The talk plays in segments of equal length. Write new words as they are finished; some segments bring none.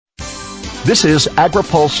This is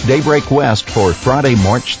AgriPulse Daybreak West for Friday,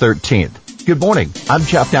 March 13th. Good morning. I'm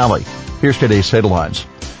Jeff Nally. Here's today's headlines.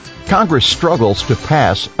 Congress struggles to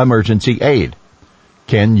pass emergency aid.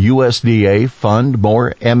 Can USDA fund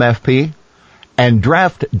more MFP? And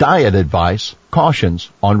draft diet advice cautions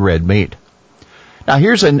on red meat. Now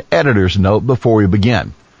here's an editor's note before we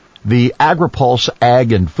begin. The AgriPulse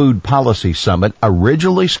Ag and Food Policy Summit,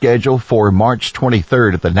 originally scheduled for March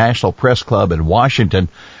 23rd at the National Press Club in Washington,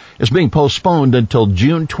 is being postponed until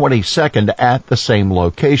June 22nd at the same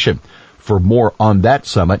location. For more on that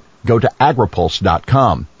summit, go to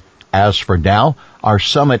agripulse.com. As for now, our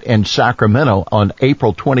summit in Sacramento on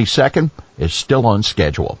April 22nd is still on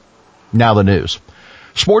schedule. Now the news.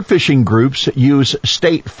 Sport fishing groups use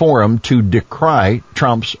state forum to decry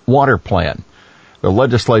Trump's water plan. The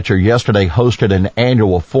legislature yesterday hosted an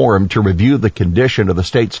annual forum to review the condition of the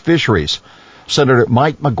state's fisheries. Senator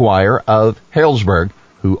Mike McGuire of Healdsburg,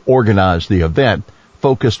 who organized the event,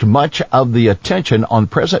 focused much of the attention on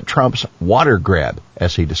President Trump's water grab,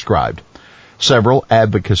 as he described. Several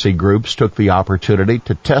advocacy groups took the opportunity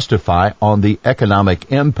to testify on the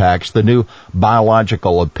economic impacts the new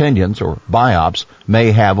biological opinions, or BIOPS,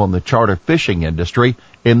 may have on the charter fishing industry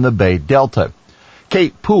in the Bay Delta.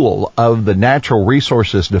 Kate Poole of the Natural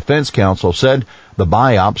Resources Defense Council said the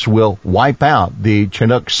BIOPS will wipe out the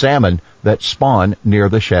Chinook salmon that spawn near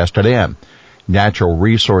the Shasta Dam. Natural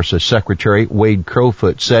Resources Secretary Wade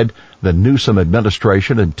Crowfoot said the Newsom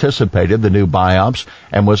administration anticipated the new BIOPS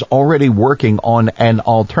and was already working on an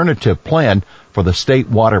alternative plan for the state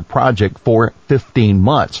water project for 15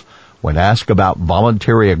 months. When asked about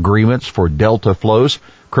voluntary agreements for Delta flows,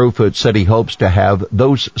 Crowfoot said he hopes to have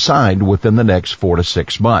those signed within the next 4 to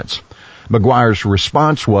 6 months. McGuire's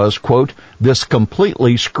response was, quote, "This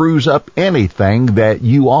completely screws up anything that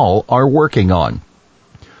you all are working on."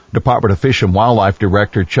 Department of Fish and Wildlife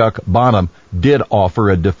Director Chuck Bonham did offer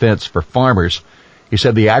a defense for farmers. He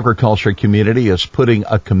said the agriculture community is putting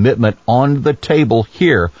a commitment on the table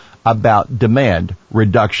here about demand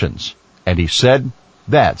reductions. And he said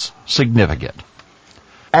that's significant.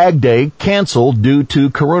 Ag Day canceled due to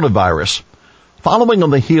coronavirus. Following on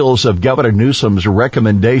the heels of Governor Newsom's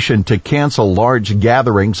recommendation to cancel large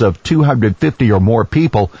gatherings of 250 or more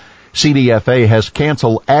people, CDFA has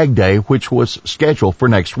canceled Ag Day, which was scheduled for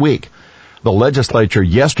next week. The legislature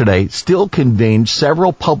yesterday still convened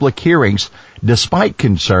several public hearings despite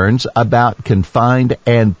concerns about confined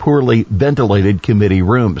and poorly ventilated committee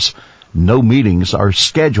rooms. No meetings are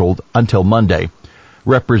scheduled until Monday.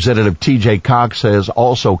 Representative T.J. Cox has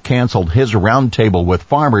also canceled his roundtable with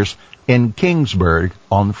farmers in Kingsburg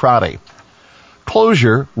on Friday.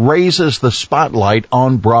 Closure raises the spotlight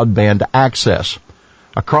on broadband access.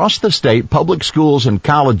 Across the state, public schools and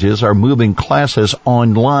colleges are moving classes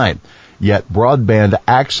online, yet broadband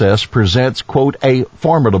access presents, quote, a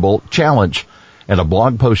formidable challenge. In a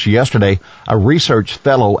blog post yesterday, a research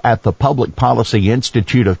fellow at the Public Policy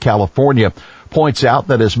Institute of California points out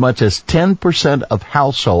that as much as 10% of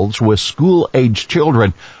households with school-aged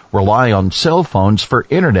children rely on cell phones for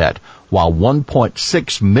internet, while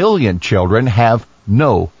 1.6 million children have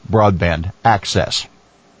no broadband access.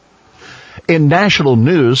 In national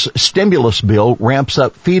news, stimulus bill ramps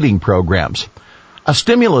up feeding programs. A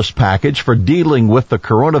stimulus package for dealing with the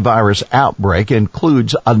coronavirus outbreak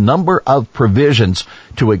includes a number of provisions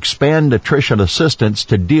to expand nutrition assistance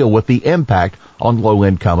to deal with the impact on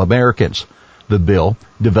low-income Americans. The bill,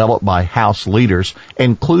 developed by House leaders,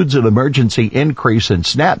 includes an emergency increase in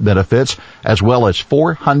SNAP benefits as well as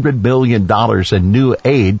 $400 million in new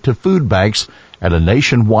aid to food banks and a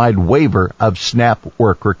nationwide waiver of SNAP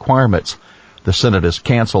work requirements. The Senate has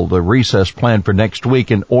canceled the recess planned for next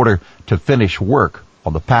week in order to finish work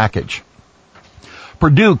on the package.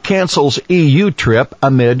 Purdue cancels EU trip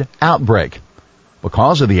amid outbreak.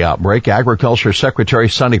 Because of the outbreak, Agriculture Secretary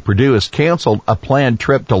Sonny Perdue has canceled a planned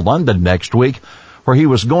trip to London next week where he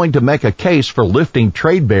was going to make a case for lifting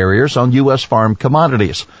trade barriers on U.S. farm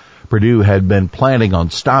commodities. Perdue had been planning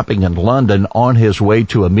on stopping in London on his way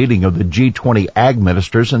to a meeting of the G20 ag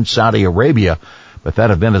ministers in Saudi Arabia, but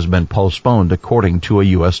that event has been postponed according to a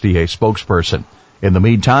USDA spokesperson. In the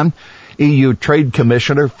meantime, EU Trade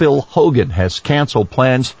Commissioner Phil Hogan has canceled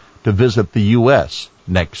plans to visit the U.S.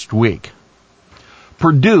 next week.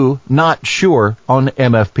 Purdue not sure on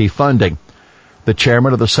MFP funding. The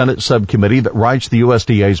chairman of the Senate subcommittee that writes the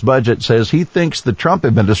USDA's budget says he thinks the Trump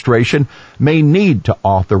administration may need to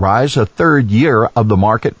authorize a third year of the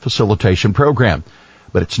market facilitation program.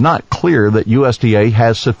 But it's not clear that USDA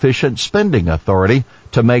has sufficient spending authority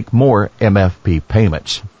to make more MFP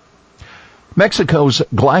payments. Mexico's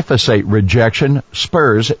glyphosate rejection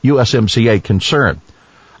spurs USMCA concern.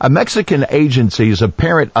 A Mexican agency's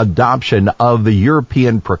apparent adoption of the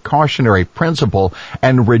European precautionary principle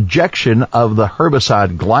and rejection of the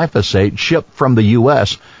herbicide glyphosate shipped from the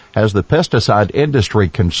U.S. has the pesticide industry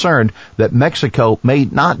concerned that Mexico may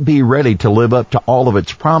not be ready to live up to all of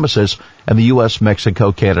its promises in the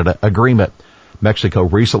U.S.-Mexico-Canada agreement. Mexico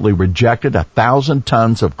recently rejected 1,000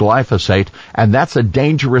 tons of glyphosate, and that's a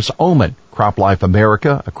dangerous omen, CropLife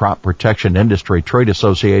America, a crop protection industry trade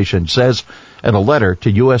association, says in a letter to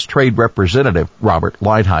U.S. Trade Representative Robert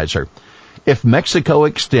Lighthizer. If Mexico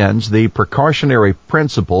extends the precautionary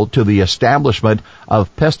principle to the establishment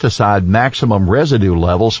of pesticide maximum residue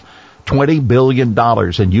levels, $20 billion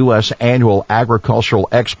in U.S. annual agricultural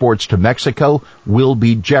exports to Mexico will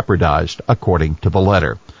be jeopardized, according to the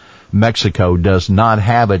letter. Mexico does not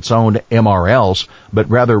have its own MRLs, but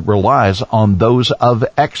rather relies on those of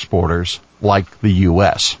exporters like the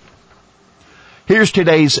U.S. Here's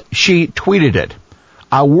today's She Tweeted It.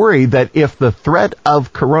 I worry that if the threat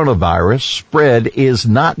of coronavirus spread is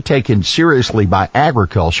not taken seriously by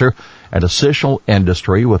agriculture, an essential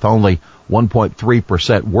industry with only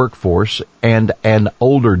 1.3% workforce and an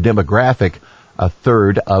older demographic, a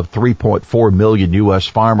third of 3.4 million U.S.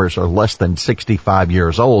 farmers are less than 65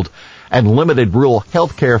 years old, and limited rural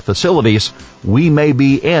healthcare facilities, we may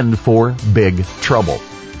be in for big trouble.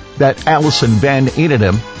 That Allison Van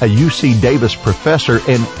Eenennaam, a UC Davis professor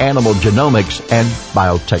in animal genomics and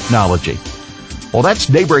biotechnology. Well, that's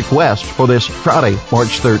Daybreak West for this Friday,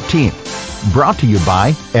 March 13th. Brought to you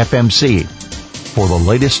by FMC. For the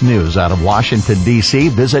latest news out of Washington, D.C.,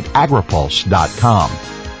 visit agripulse.com.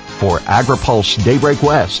 For AgriPulse Daybreak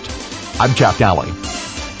West, I'm Chap Nally.